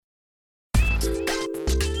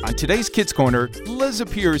On today's Kids Corner, Liz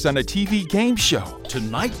appears on a TV game show.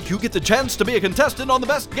 Tonight, you get the chance to be a contestant on the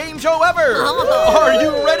best game show ever. Are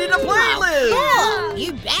you ready to play, Liz? Yeah,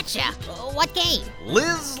 you betcha. What game?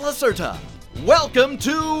 Liz Lacerta, welcome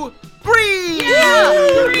to Greed!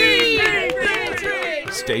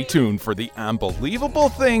 Stay tuned for the unbelievable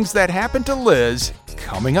things that happened to Liz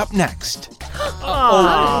coming up next.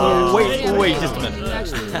 Wait just a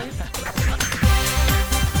minute.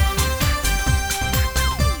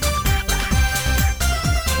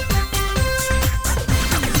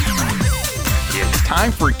 It's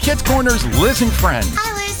time for Kids Corner's Liz and Friends.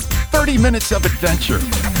 Hi, Liz. 30 minutes of adventure.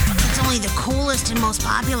 It's only the coolest and most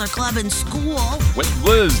popular club in school. With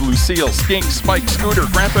Liz, Lucille, Skink, Spike, Scooter,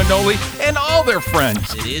 Grandpa Noli, and all their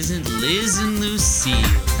friends. It isn't Liz and Lucille.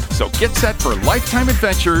 So get set for lifetime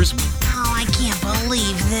adventures Oh, I can't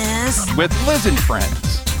believe this. with Liz and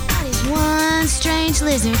Friends. That is one strange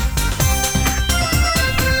lizard.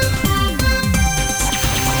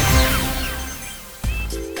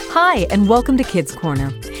 Hi, and welcome to Kids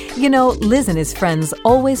Corner. You know, Liz and his friends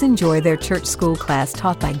always enjoy their church school class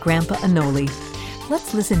taught by Grandpa Anoli.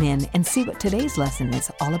 Let's listen in and see what today's lesson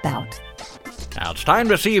is all about. Now, it's time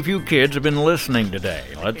to see if you kids have been listening today.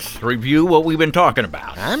 Let's review what we've been talking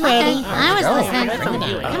about. I'm ready. I was listening.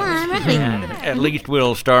 Come on, I'm ready. At least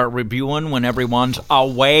we'll start reviewing when everyone's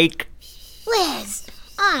awake. Liz.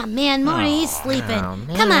 Oh, man, Maury's sleeping.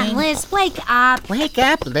 Come on, Liz, wake up. Wake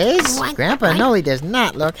up, Liz. What? Grandpa Noli does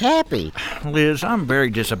not look happy. Liz, I'm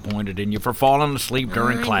very disappointed in you for falling asleep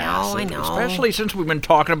during class. I know. Especially since we've been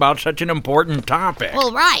talking about such an important topic.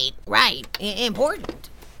 Well, right. Important.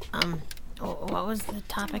 What was the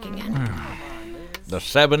topic again? The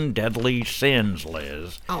 7 deadly sins,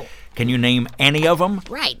 Liz. Oh. Can you name any of them?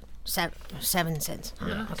 Right. 7 cents.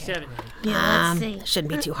 Okay. 7. Yeah, let's see.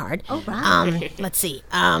 Shouldn't be too hard. Oh, right. Let's see.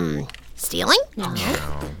 Stealing?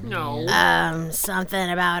 No.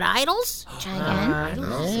 Something about idols? Try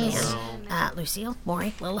again. Lucille,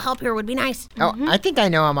 Maury, a little help here would be nice. Oh, I think I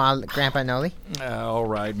know them all, Grandpa Noli. All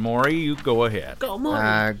right, Maury, you go ahead. Go,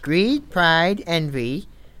 Maury. Greed, pride, envy,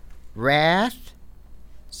 wrath,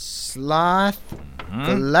 sloth,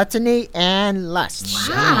 gluttony, and lust.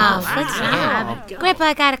 Wow, good job. Grandpa,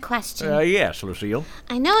 I got a question. Yes, Lucille.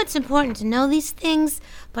 I know it's important to know these things,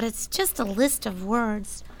 but it's just a list of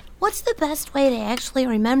words. What's the best way to actually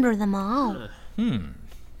remember them all?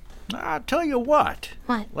 I'll tell you what.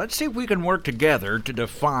 What? Let's see if we can work together to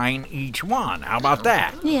define each one. How about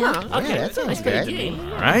that? Yeah. Okay, that sounds good.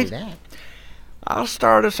 All right. I'll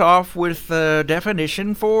start us off with the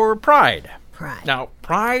definition for pride. Pride. Now,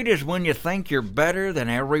 pride is when you think you're better than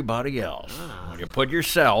everybody else. When you put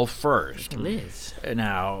yourself first. Liz.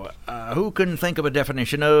 Now, who can think of a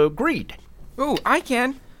definition of greed? Ooh, I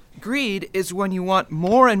can. Greed is when you want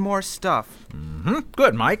more and more stuff.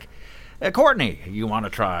 Good, Mike. Courtney, you want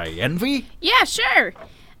to try envy? Yeah, sure.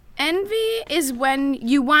 Envy is when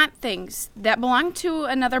you want things that belong to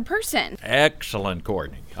another person. Excellent,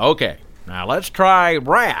 Courtney. Okay, now let's try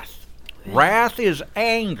wrath. Wrath is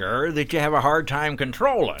anger that you have a hard time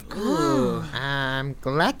controlling.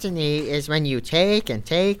 Gluttony is when you take and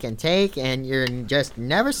take and take and you're just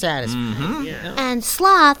never satisfied. And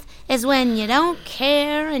sloth is when you don't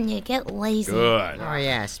care and you get lazy. Good. Oh,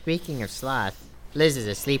 yeah, speaking of sloth, Liz is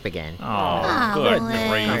asleep again. Oh, good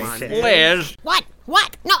Liz. grief. Liz. What?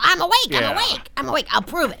 No, I'm awake. Yeah. I'm awake. I'll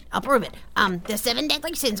prove it. The 7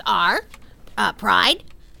 deadly sins are pride,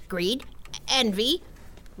 greed, envy,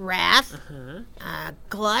 wrath,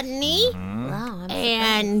 gluttony, Wow,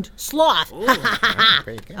 and sloth.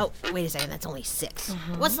 Pretty good. Oh, wait a second. That's only 6.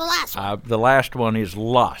 What's the last one? The last one is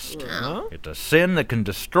lust. It's a sin that can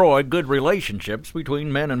destroy good relationships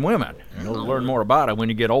between men and women. You'll learn more about it when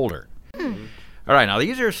you get older. All right, now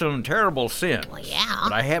these are some terrible sins. Well, yeah.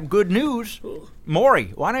 But I have good news.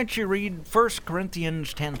 Maury, why don't you read 1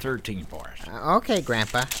 Corinthians 10:13 for us? Okay,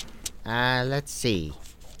 Grandpa. Let's see.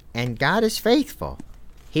 And God is faithful.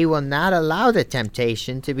 He will not allow the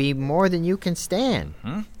temptation to be more than you can stand.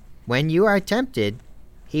 When you are tempted,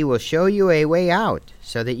 He will show you a way out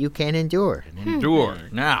so that you can endure. Endure.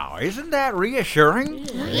 Now, isn't that reassuring?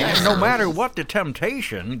 Yeah. No matter what the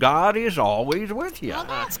temptation, God is always with you. Oh,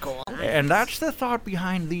 that's cool. And that's the thought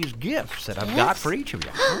behind these gifts that I've got for each of you.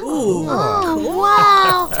 Oh,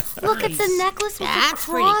 wow. Look, it's a necklace with That's a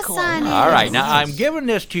pretty cross cool. on it. All right, now I'm giving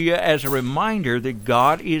this to you as a reminder that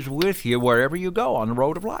God is with you wherever you go on the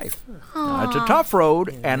road of life. Now, it's a tough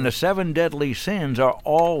road, and the 7 deadly sins are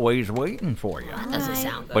always waiting for you. That doesn't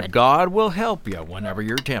sound sound good. But God will help you whenever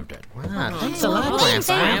you're tempted. Wow, thanks a lot, Thanks,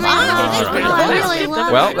 Grandpa. Grandpa. I really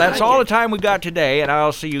love Well, it. that's all the time we got today, and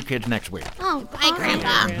I'll see you kids next week. Oh, Bye,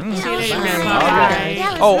 Grandpa. See you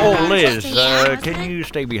later, Oh, Liz, can you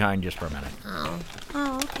stay behind just for a minute?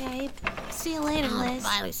 Oh, okay. See you later, Liz.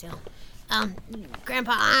 Bye, Lucille.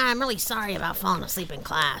 Grandpa, I'm really sorry about falling asleep in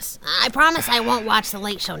class. I promise I won't watch The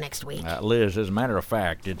Late Show next week. Liz, as a matter of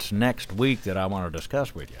fact, it's next week that I want to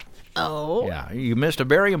discuss with you. Oh? Yeah, you missed a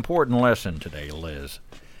very important lesson today, Liz.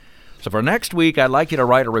 So for next week, I'd like you to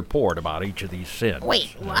write a report about each of these sins.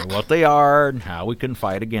 Wait, what? What they are and how we can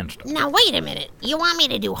fight against them. Now, wait a minute. You want me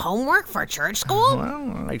to do homework for church school?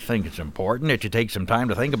 Well, I think it's important that you take some time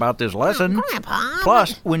to think about this lesson. Grandpa.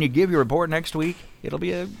 Plus, when you give your report next week, it'll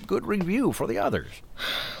be a good review for the others.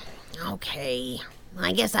 Okay.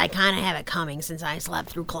 I guess I kind of have it coming since I slept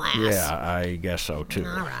through class. Yeah, I guess so, too.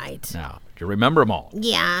 All right. Now, do you remember them all?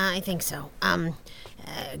 Yeah, I think so.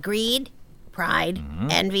 Greed, pride,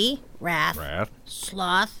 envy, wrath,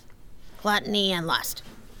 sloth, gluttony, and lust.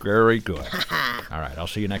 Very good. All right, I'll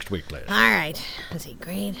see you next week, Liz. All right. Let's see.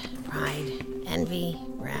 Greed, pride, envy,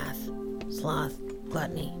 wrath, sloth,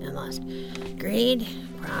 gluttony, and lust. Greed,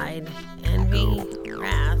 pride, envy,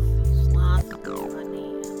 wrath, sloth,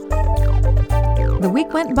 gluttony, and lust. The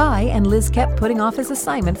week went by, and Liz kept putting off his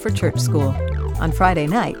assignment for church school. On Friday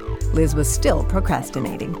night, Liz was still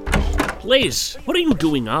procrastinating. Liz, what are you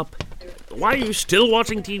doing up? Why are you still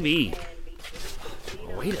watching TV?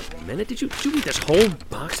 Wait a minute, did you eat this whole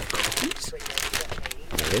box of cookies?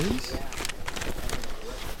 Liz?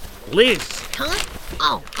 Liz! Huh?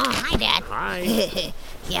 Oh, hi, Dad. Hi.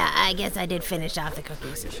 Yeah, I guess I did finish off the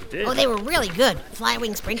cookies. Yes, you did. Oh, they were really good. Fly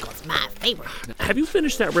wing sprinkles, my favorite. Have you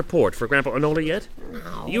finished that report for Grandpa Anola yet?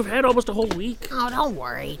 No. You've had almost a whole week. Oh, don't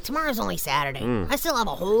worry. Tomorrow's only Saturday. I still have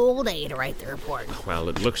a whole day to write the report. Well,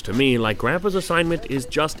 it looks to me like Grandpa's assignment is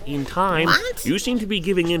just in time. What? You seem to be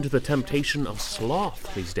giving in to the temptation of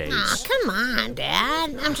sloth these days. Aw, come on,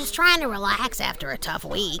 Dad. I'm just trying to relax after a tough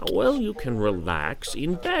week. Well, you can relax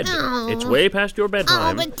in bed. Oh. It's way past your Oh,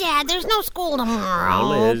 bedtime. but Dad, there's no school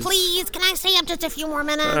tomorrow. Now, Liz. Please, can I stay up just a few more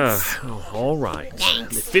minutes? All right.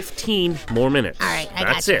 Thanks. 15 more minutes. All right, I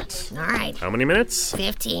That's got you. it. All right. How many minutes?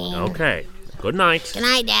 15. Okay. Good night. Good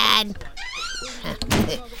night, Dad.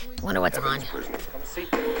 Wonder what's on.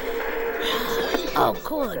 Oh,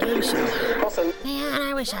 cool, a game show. Man,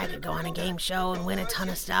 I wish I could go on a game show and win a ton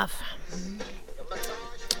of stuff.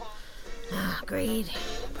 Greed,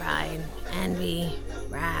 pride, envy,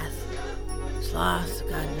 wrath, sloth,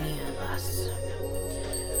 gluttony, and lust.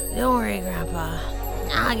 Don't worry, Grandpa.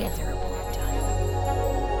 I'll get the report done.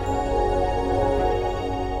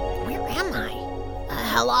 Where am I?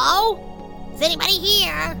 Hello? Is anybody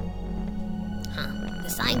here? The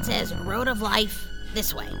sign says Road of Life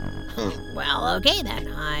this way. Well, okay then.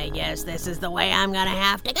 I guess this is the way I'm gonna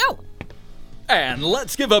have to go. And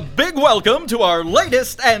let's give a big welcome to our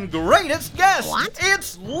latest and greatest guest. What?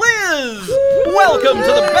 It's Liz! Welcome to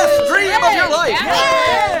the best dream of your life.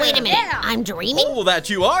 Wait a minute. I'm dreaming? Oh, that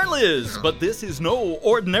you are, Liz. But this is no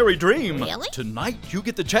ordinary dream. Really? Tonight, you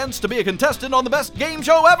get the chance to be a contestant on the best game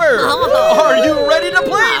show ever. Oh. Are you ready to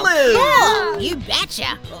play, Liz? Cool. You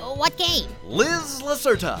betcha. What game? Liz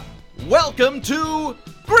Lacerta, welcome to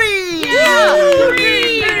Greed!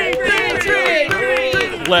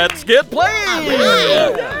 Let's get playing!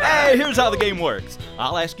 Hey, here's how the game works.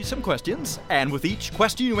 I'll ask you some questions, and with each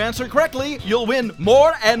question you answer correctly, you'll win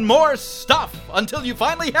more and more stuff until you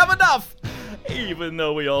finally have enough. Even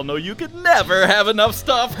though we all know you could never have enough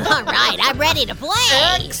stuff. All right, I'm ready to play.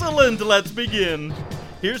 Excellent, let's begin.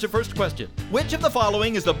 Here's your first question. Which of the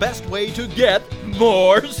following is the best way to get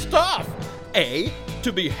more stuff? A,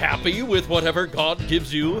 to be happy with whatever God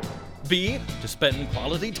gives you. B, to spend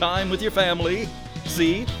quality time with your family.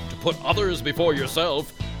 C, to put others before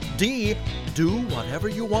yourself. D, do whatever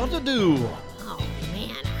you want to do. Oh,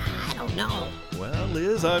 man, I don't know. Well,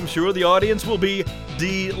 Liz, I'm sure the audience will be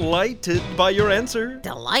delighted by your answer.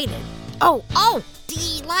 Delighted? Oh,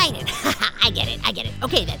 delighted. I get it.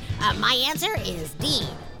 Okay, then. My answer is D.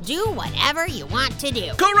 Do whatever you want to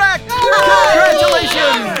do. Correct!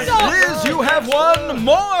 Congratulations! Liz, you have won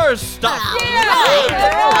more stuff. All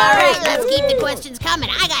right, let's keep the questions coming.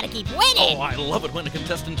 I gotta keep winning. Oh, I love it when a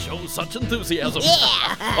contestant shows such enthusiasm.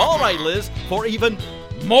 Yeah. All right, Liz, for even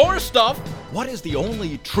more stuff, what is the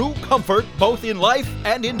only true comfort both in life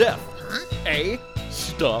and in death? Huh? A,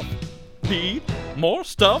 stuff. B, more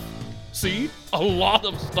stuff. C, a lot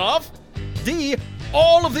of stuff. D,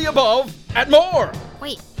 all of the above and more.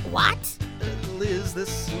 Wait, what? Liz,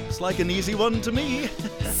 this looks like an easy one to me.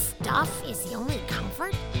 Stuff is the only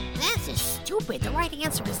comfort? That's just stupid. The right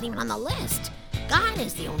answer isn't even on the list. God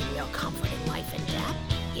is the only real comfort in life and death.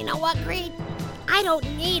 You know what, Greed? I don't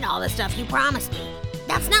need all the stuff you promised me.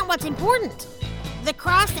 That's not what's important. The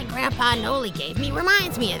cross that Grandpa Noli gave me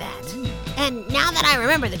reminds me of that. And now that I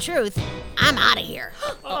remember the truth, I'm out of here.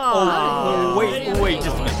 Wait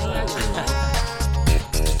just a minute.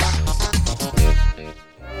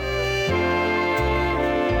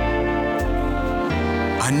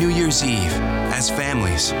 On New Year's Eve, as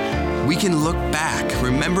families, we can look back,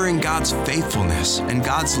 remembering God's faithfulness and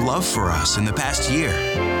God's love for us in the past year.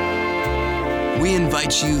 We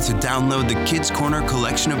invite you to download the Kids Corner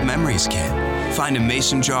Collection of Memories kit. Find a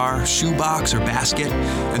mason jar, shoebox, or basket,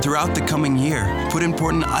 and throughout the coming year, put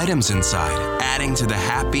important items inside, adding to the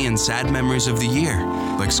happy and sad memories of the year,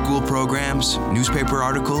 like school programs, newspaper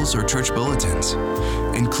articles, or church bulletins.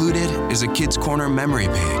 Included is a Kids Corner memory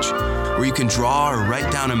page, where you can draw or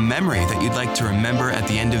write down a memory that you'd like to remember at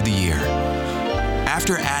the end of the year.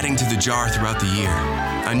 After adding to the jar throughout the year,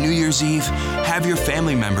 on New Year's Eve, have your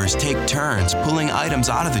family members take turns pulling items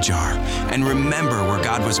out of the jar and remember where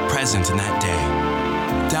God was present in that day.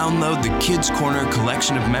 Download the Kids Corner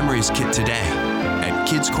Collection of Memories kit today at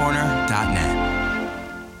kidscorner.net.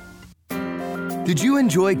 Did you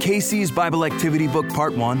enjoy Casey's Bible Activity Book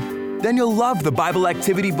Part 1? Then you'll love the Bible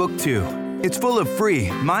Activity Book 2. It's full of free,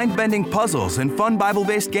 mind-bending puzzles and fun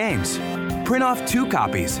Bible-based games. Print off 2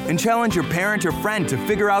 copies and challenge your parent or friend to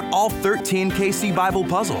figure out all 13 KC Bible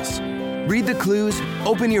puzzles. Read the clues,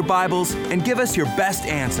 open your Bibles, and give us your best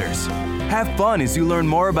answers. Have fun as you learn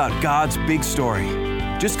more about God's big story.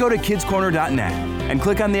 Just go to kidscorner.net and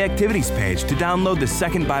click on the activities page to download the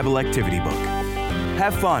second Bible activity book.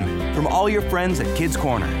 Have fun from all your friends at Kids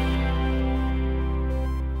Corner.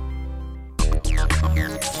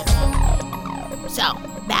 So,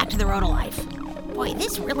 back to the road of life. Boy,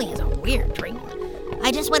 this really is a weird dream.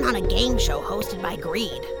 I just went on a game show hosted by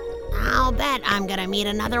Greed. I'll bet I'm gonna meet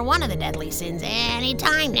another one of the deadly sins any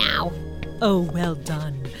time now. Oh, well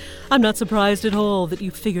done. I'm not surprised at all that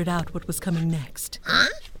you figured out what was coming next. Huh?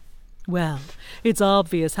 Well, it's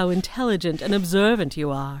obvious how intelligent and observant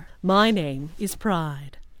you are. My name is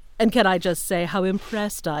Pride. And can I just say how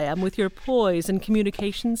impressed I am with your poise and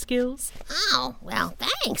communication skills? Oh, well,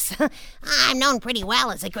 thanks. I'm known pretty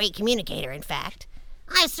well as a great communicator, in fact.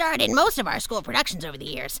 I've starred in most of our school productions over the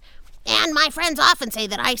years, and my friends often say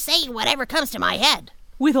that I say whatever comes to my head.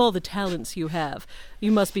 With all the talents you have,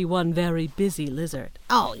 you must be one very busy lizard.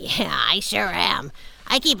 Oh, yeah, I sure am.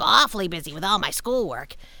 I keep awfully busy with all my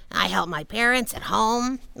schoolwork. I help my parents at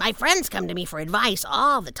home. My friends come to me for advice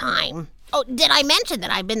all the time. Oh, did I mention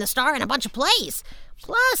that I've been the star in a bunch of plays?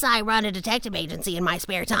 Plus, I run a detective agency in my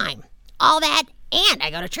spare time. All that, and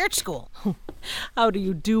I go to church school. How do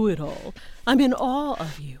you do it all? I'm in awe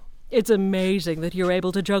of you. It's amazing that you're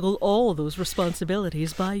able to juggle all those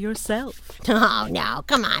responsibilities by yourself. Oh, no,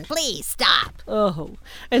 come on, please, stop. Oh,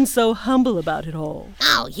 and so humble about it all.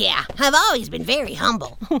 Oh, yeah, I've always been very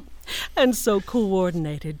humble. And so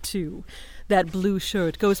coordinated, too. That blue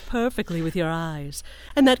shirt goes perfectly with your eyes,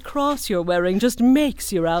 and that cross you're wearing just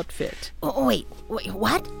makes your outfit. Oh, wait,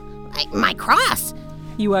 what? My cross?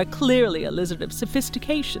 You are clearly a lizard of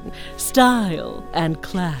sophistication, style, and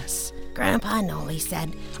class. Grandpa Noli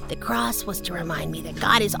said the cross was to remind me that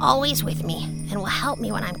God is always with me and will help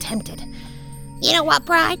me when I'm tempted. You know what,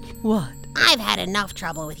 Pride? What? I've had enough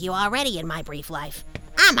trouble with you already in my brief life.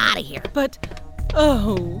 I'm out of here. But,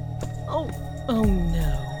 oh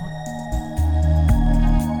no.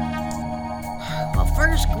 Well,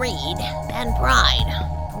 first Greed, then Pride.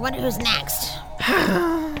 I wonder who's next.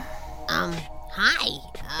 Hi.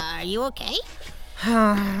 Are you okay?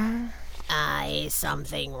 Is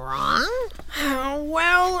something wrong?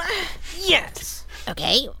 Well, yes.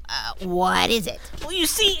 Okay, what is it? Well, you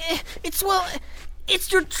see, it's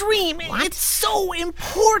your dream. What? It's so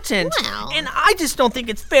important. Well... And I just don't think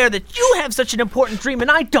it's fair that you have such an important dream and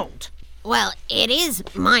I don't. Well, it is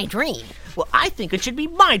my dream. Well, I think it should be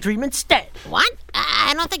my dream instead. What?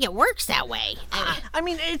 I don't think it works that way. I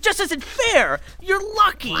mean, it just isn't fair. You're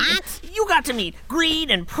lucky. What? You got to meet Greed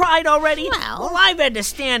and Pride already. Well, I've had to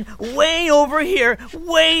stand way over here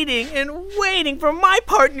waiting and waiting for my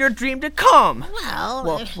part in your dream to come.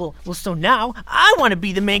 Well, so now I want to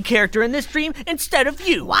be the main character in this dream instead of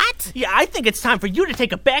you. What? Yeah, I think it's time for you to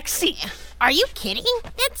take a back seat. Are you kidding?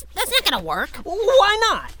 That's not gonna work. Why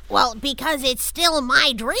not? Well, because it's still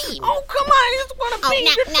my dream. Oh, come on, I just want to be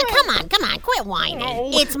your now, come on, quit whining.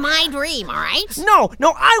 Oh. It's my dream, all right? No,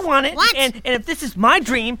 I want it. What? And if this is my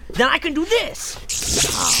dream, then I can do this.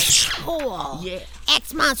 Oh, cool. Yeah.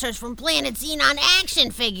 X-Monsters from Planet Xenon action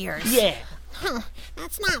figures. Yeah.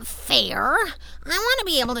 That's not fair. I want to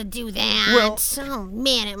be able to do that. Well- oh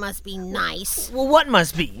man, it must be nice. Well, what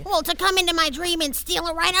must be? Well, to come into my dream and steal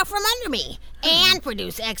it right out from under me. And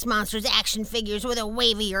produce X-Monsters action figures with a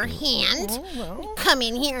wave of your hand. You come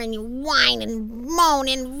in here and you whine and moan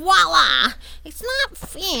and voila. It's not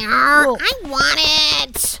fair. I want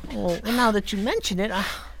it. Well, now that you mention it,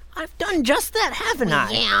 I've done just that, haven't I?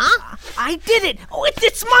 Yeah? I did it. Oh,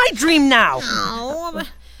 it's my dream now. Oh.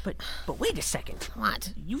 But wait a second.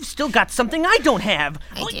 What? You've still got something I don't have.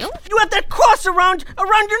 I do? You have that cross around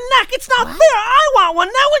your neck. It's not fair. I want one.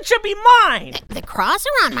 That one should be mine. The cross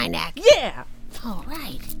around my neck? Yeah. Oh,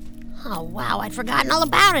 right. Oh, wow, I'd forgotten all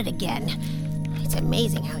about it again. It's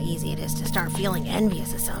amazing how easy it is to start feeling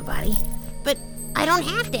envious of somebody. But I don't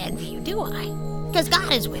have to envy you, do I? Because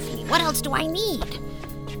God is with me. What else do I need?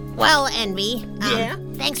 Well, Envy, yeah?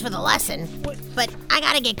 Thanks for the lesson, but I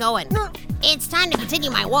gotta get going. It's time to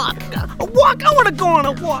continue my walk. A walk? I want to go on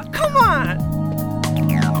a walk. Come on.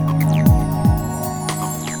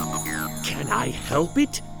 Can I help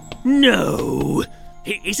it? No.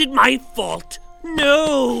 Is it my fault?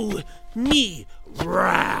 No. Me,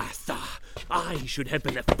 wrath. I should have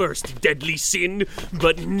been the first deadly sin,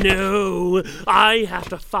 but no. I have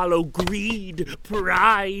to follow greed,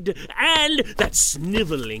 pride, and that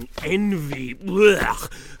sniveling envy.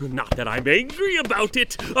 Ugh. Not that I'm angry about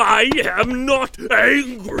it. I am not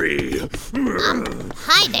angry.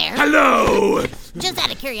 Hi there. Hello. Just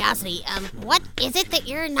out of curiosity, what is it that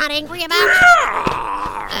you're not angry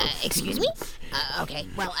about? Excuse me? Okay,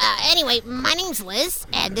 well, anyway, my name's Liz,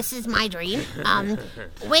 and this is my dream.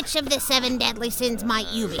 Which of the 7 deadly sins might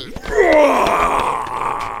you be?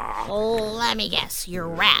 Let me guess, you're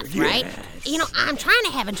Wrath, right? You know, I'm trying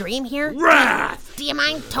to have a dream here. Wrath! Do you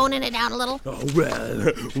mind toning it down a little? Oh,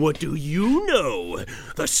 well, what do you know?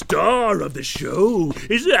 The star of the show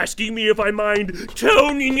is asking me if I mind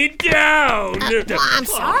toning it down. Well, I'm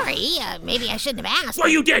sorry. Maybe I shouldn't have asked. Well,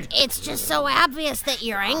 you did. It's just so obvious that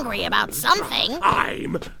you're angry about something.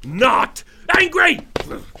 I'm not angry.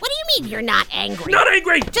 What do you mean you're not angry? Not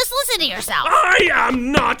angry. Just listen to yourself. I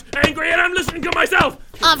am not angry, and I'm listening to myself.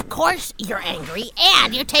 Of course you're angry,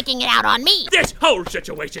 and you're taking it out on me. This whole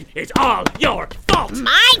situation is all your fault.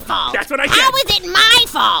 My fault? That's what I said. How is it my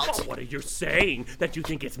fault? Oh, what are you saying? That you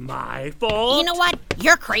think it's my fault? You know what?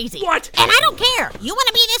 You're crazy. What? And I don't care. You want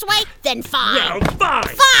to be this way? Then fine. Well, fine.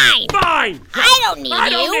 Fine. Fine. I don't need you. I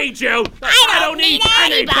don't need you. I don't need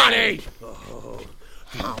anybody. Anybody. Oh,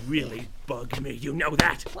 you really bug me, you know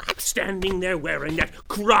that? What? Standing there wearing that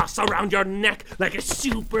cross around your neck like a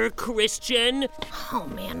super Christian. Oh,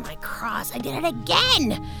 man, my cross. I did it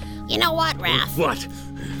again. You know what, Wrath? What?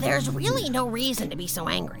 There's really no reason to be so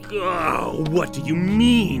angry. Oh, what do you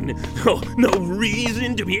mean? Oh, no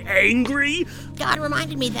reason to be angry? God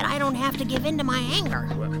reminded me that I don't have to give in to my anger.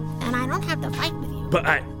 And I don't have to fight with you.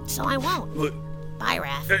 But So I won't. Bye,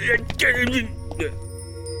 Wrath.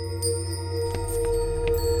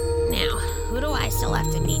 Now, who do I still have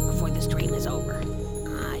to meet before this dream is over?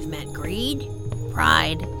 I've met greed,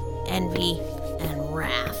 pride, envy, and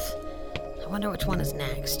wrath. I wonder which one is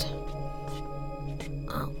next.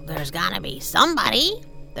 Oh, there's gotta be somebody.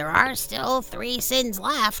 There are still 3 sins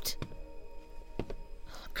left.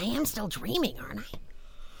 I am still dreaming, aren't I?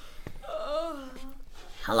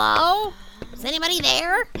 Hello? Is anybody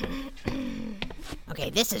there? Okay,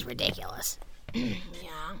 this is ridiculous.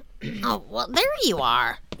 Yeah. Oh, well, there you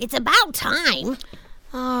are. It's about time.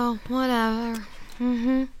 Oh, whatever.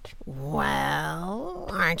 Mm-hmm. Well,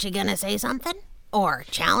 aren't you gonna say something? Or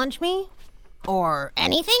challenge me? Or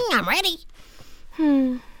anything? I'm ready.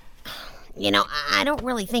 You know, I don't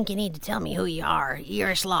really think you need to tell me who you are.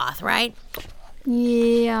 You're a sloth, right?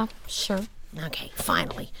 Yeah, sure. Okay,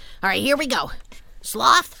 finally. All right, here we go.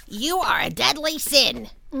 Sloth, you are a deadly sin.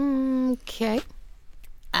 Okay.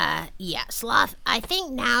 Yeah, Sloth, I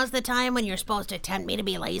think now's the time when you're supposed to tempt me to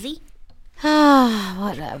be lazy.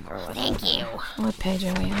 Whatever. Thank you. What page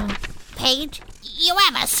are we on? Page? You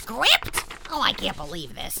have a script? Oh, I can't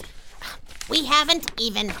believe this. We haven't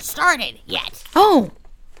even started yet. Oh,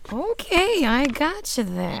 okay, I got you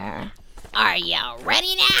there. Are you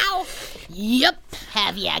ready now? Yep.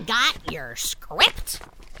 Have you got your script?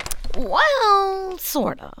 Well,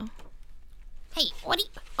 sorta. Hey, what do you...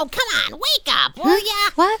 Oh, come on, wake up, will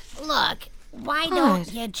ya? What? Look, why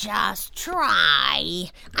don't you just try?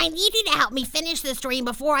 I need you to help me finish this dream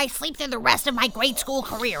before I sleep through the rest of my grade school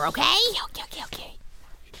career, okay? Okay.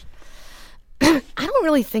 I don't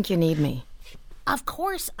really think you need me. Of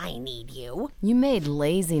course I need you. You made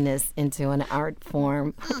laziness into an art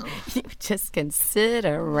form. You just can sit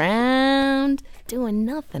around doing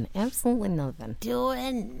nothing, absolutely nothing.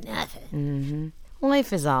 Doing nothing. Mm-hmm.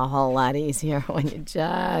 Life is a whole lot easier when you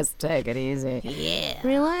just take it easy. Yeah.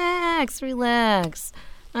 Relax.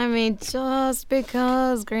 I mean, just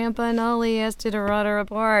because Grandpa Nolly asked you to run her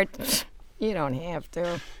apart, you don't have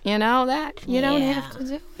to. You know that? You don't have to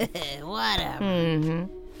do it. Whatever.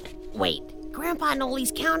 Mm-hmm. Wait, Grandpa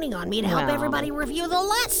Nolly's counting on me to help everybody review the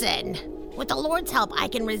lesson. With the Lord's help, I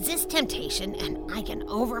can resist temptation and I can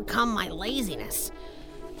overcome my laziness.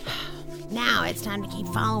 Now it's time to keep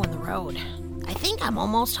following the road. I think I'm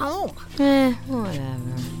almost home. Whatever.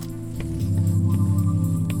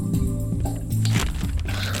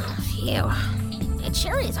 Phew. It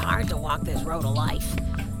sure is hard to walk this road of life.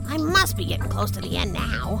 I must be getting close to the end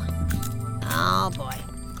now. Oh boy,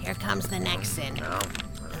 here comes the next sin.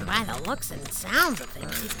 And by the looks and sounds of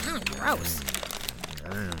things, he's kind of gross.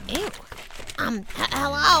 Ew.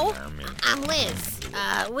 Hello? I'm Liz.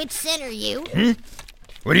 Which sin are you?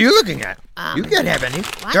 What are you looking at? You can't have any.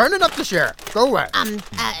 What? Turn it up the sheriff. Go away.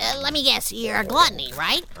 Let me guess. You're a gluttony,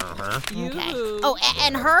 right? Uh-huh. Okay. Oh,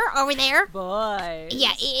 and her over there? Boy.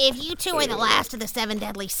 Yeah, if you two are the last of the 7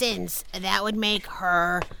 deadly sins, that would make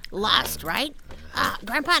her lust, right?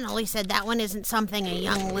 Grandpa Nolly said that one isn't something a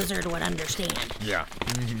young lizard would understand. Yeah.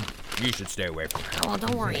 You should stay away from her. Oh, well,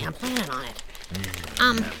 don't worry. I'm planning on it.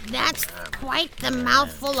 That's quite the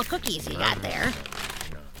mouthful of cookies you got there.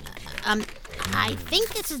 I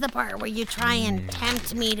think this is the part where you try and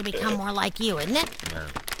tempt me to become more like you, isn't it?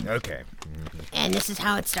 Okay. And this is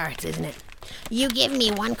how it starts, isn't it? You give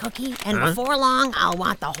me one cookie, and before long, I'll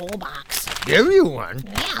want the whole box. Give you one?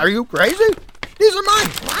 Yeah. Are you crazy? These are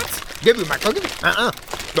mine. What? Give you my cookies?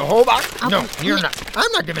 The whole box? Okay. No, you're not.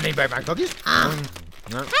 I'm not giving anybody my cookies.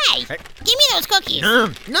 Hey, give me those cookies. No,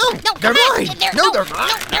 they're mine. They're mine.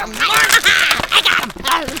 they're mine. I got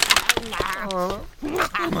them.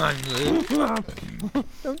 Come on, Liz.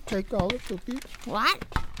 Don't take all the cookies. What?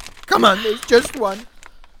 Come on, there's just one.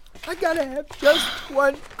 I gotta have just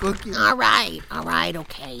one cookie. All right,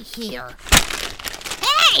 okay, here.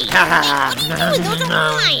 Hey! What are you doing? Those are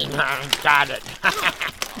mine. Got it.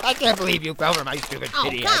 I can't believe you fell for my stupid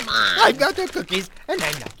pity. Come on. I got the cookies, and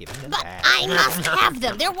I'm not giving them But back. I must have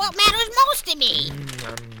them. They're what matters most to me.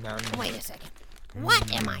 Wait a second.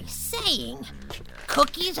 What am I saying?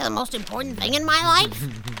 Cookies are the most important thing in my life?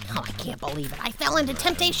 Oh, I can't believe it. I fell into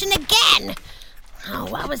temptation again. Oh,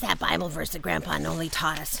 what was that Bible verse that Grandpa Nolly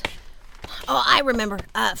taught us? Oh, I remember.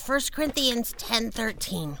 1 Corinthians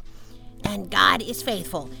 10:13. And God is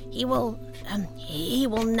faithful. He will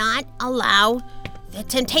not allow the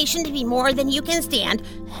temptation to be more than you can stand.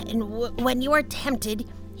 And when you are tempted,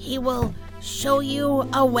 He will show you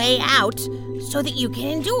a way out so that you can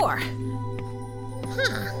endure.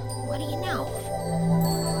 What do you know?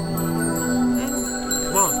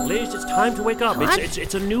 Come on, Liz, it's time to wake up. What?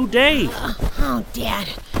 It's a new day. Oh, Dad.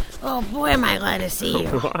 Oh, boy, am I glad to see you.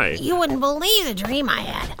 Why? You wouldn't believe the dream I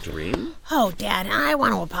had. Dream? Oh, Dad, I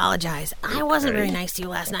want to apologize. I wasn't very nice to you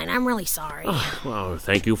last night. I'm really sorry. Well,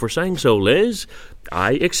 thank you for saying so, Liz.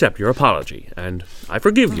 I accept your apology, and I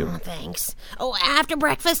forgive you. Oh, thanks. Oh, after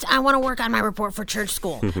breakfast, I want to work on my report for church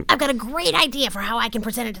school. I've got a great idea for how I can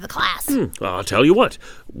present it to the class. Well, I'll tell you what.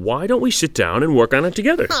 Why don't we sit down and work on it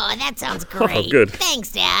together? Oh, that sounds great. Oh, good.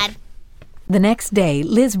 Thanks, Dad. The next day,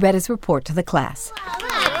 Liz read his report to the class.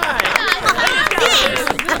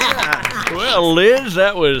 Well, Liz,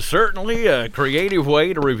 that was certainly a creative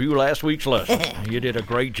way to review last week's lesson. You did a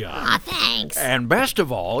great job. Aw, thanks. And best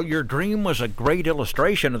of all, your dream was a great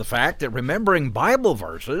illustration of the fact that remembering Bible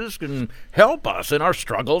verses can help us in our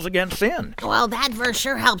struggles against sin. Well, that verse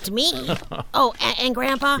sure helped me. Oh, and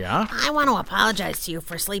Grandpa, Yeah? I want to apologize to you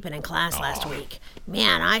for sleeping in class last week.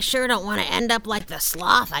 Man, I sure don't want to end up like the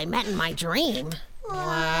sloth I met in my dream.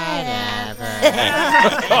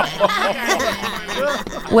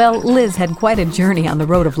 Well, Liz had quite a journey on the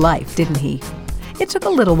road of life, didn't he? It took a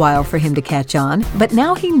little while for him to catch on, but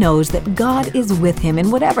now he knows that God is with him in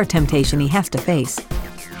whatever temptation he has to face.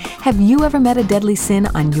 Have you ever met a deadly sin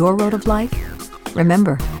on your road of life?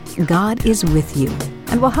 Remember, God is with you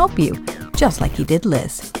and will help you, just like he did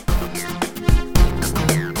Liz.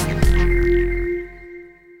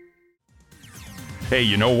 Hey,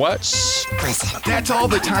 you know what? That's all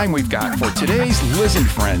the time we've got for today's Liz and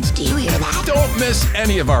Friends. Do you hear that? Don't miss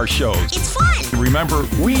any of our shows. It's fun. Remember,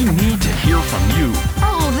 we need to hear from you.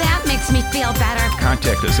 Oh, that makes me feel better.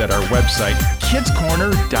 Contact us at our website,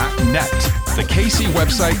 kidscorner.net. The KC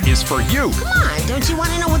website is for you. Come on, don't you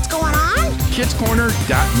want to know what's going on?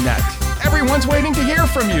 kidscorner.net. Everyone's waiting to hear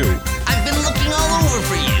from you. I've been looking all over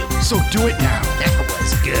for you. So do it now. That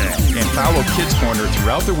was good. And follow Kids Corner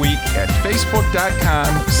throughout the week at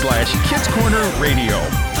facebook.com/kidscornerradio.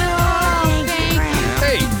 Oh, thank you.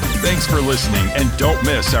 Hey, Thanks for listening, and don't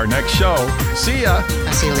miss our next show. See ya.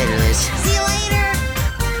 I'll see you later, Liz. See you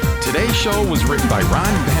later. Today's show was written by Ron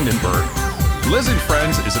Vandenberg. Liz and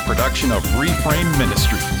Friends is a production of Reframe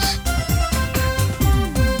Ministries.